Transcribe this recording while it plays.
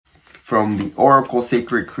from the Oracle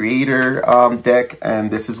Sacred Creator deck,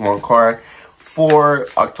 and this is one card for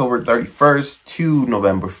October 31st to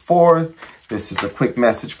November 4th. This is a quick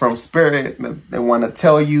message from Spirit. They want to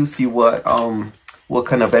tell you, see what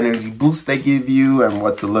kind of energy boost they give you and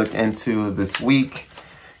what to look into this week.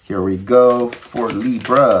 Here we go for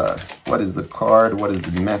Libra. What is the card? What is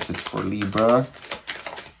the message for Libra?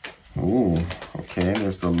 Ooh, okay,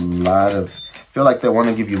 there's a lot of, I feel like they want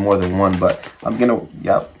to give you more than one, but I'm gonna,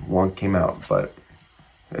 yep, one came out, but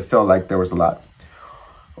it felt like there was a lot.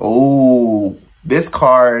 Oh, this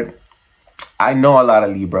card, I know a lot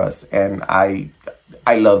of Libras, and I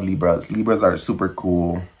love Libras. Libras are super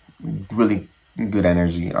cool, really good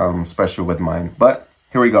energy, especially with mine. But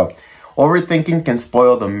here we go. Overthinking can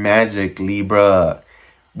spoil the magic, Libra.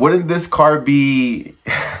 Wouldn't this card be...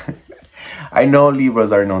 I know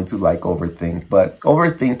Libras are known to like overthink, but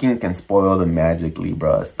overthinking can spoil the magic,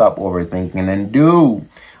 Libra. Stop overthinking and do.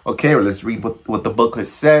 Okay, well, let's read what the booklet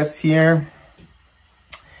says here.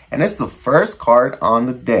 And it's the first card on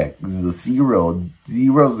the deck, 0,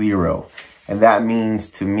 0, 0. And that means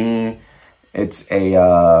to me, it's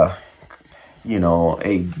a, you know,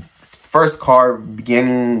 a first card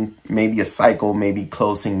beginning, maybe a cycle, maybe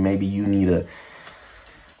closing, maybe you need a...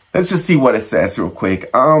 Let's just see what it says real quick.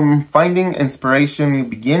 Finding inspiration, new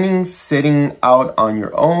beginnings, setting out on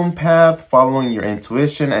your own path, following your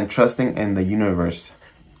intuition, and trusting in the universe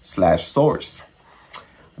 / source.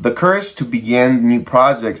 The courage to begin new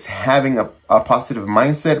projects, having a positive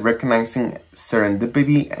mindset, recognizing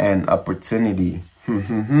serendipity and opportunity.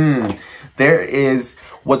 There is,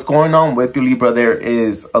 what's going on with you, Libra, there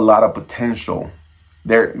is a lot of potential.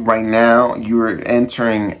 There, right now, you're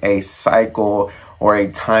entering a cycle or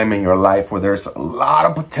a time in your life where there's a lot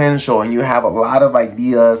of potential and you have a lot of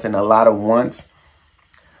ideas and a lot of wants,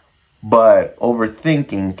 but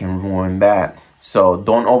overthinking can ruin that. So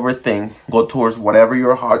don't overthink. Go towards whatever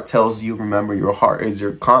your heart tells you. Remember, your heart is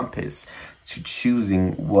your compass to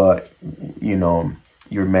choosing what, you know,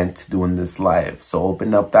 you're meant to do in this life. So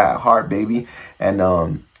open up that heart, baby, and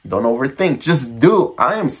don't overthink. Just do.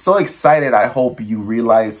 I am so excited. I hope you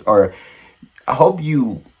realize, or I hope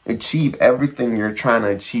you achieve everything you're trying to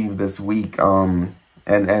achieve this week. And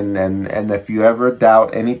if you ever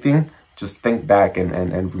doubt anything, just think back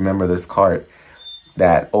and remember this card,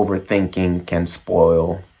 that overthinking can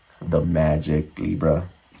spoil the magic, Libra.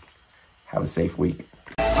 Have a safe week.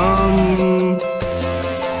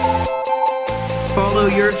 Follow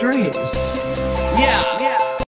your dreams. Yeah.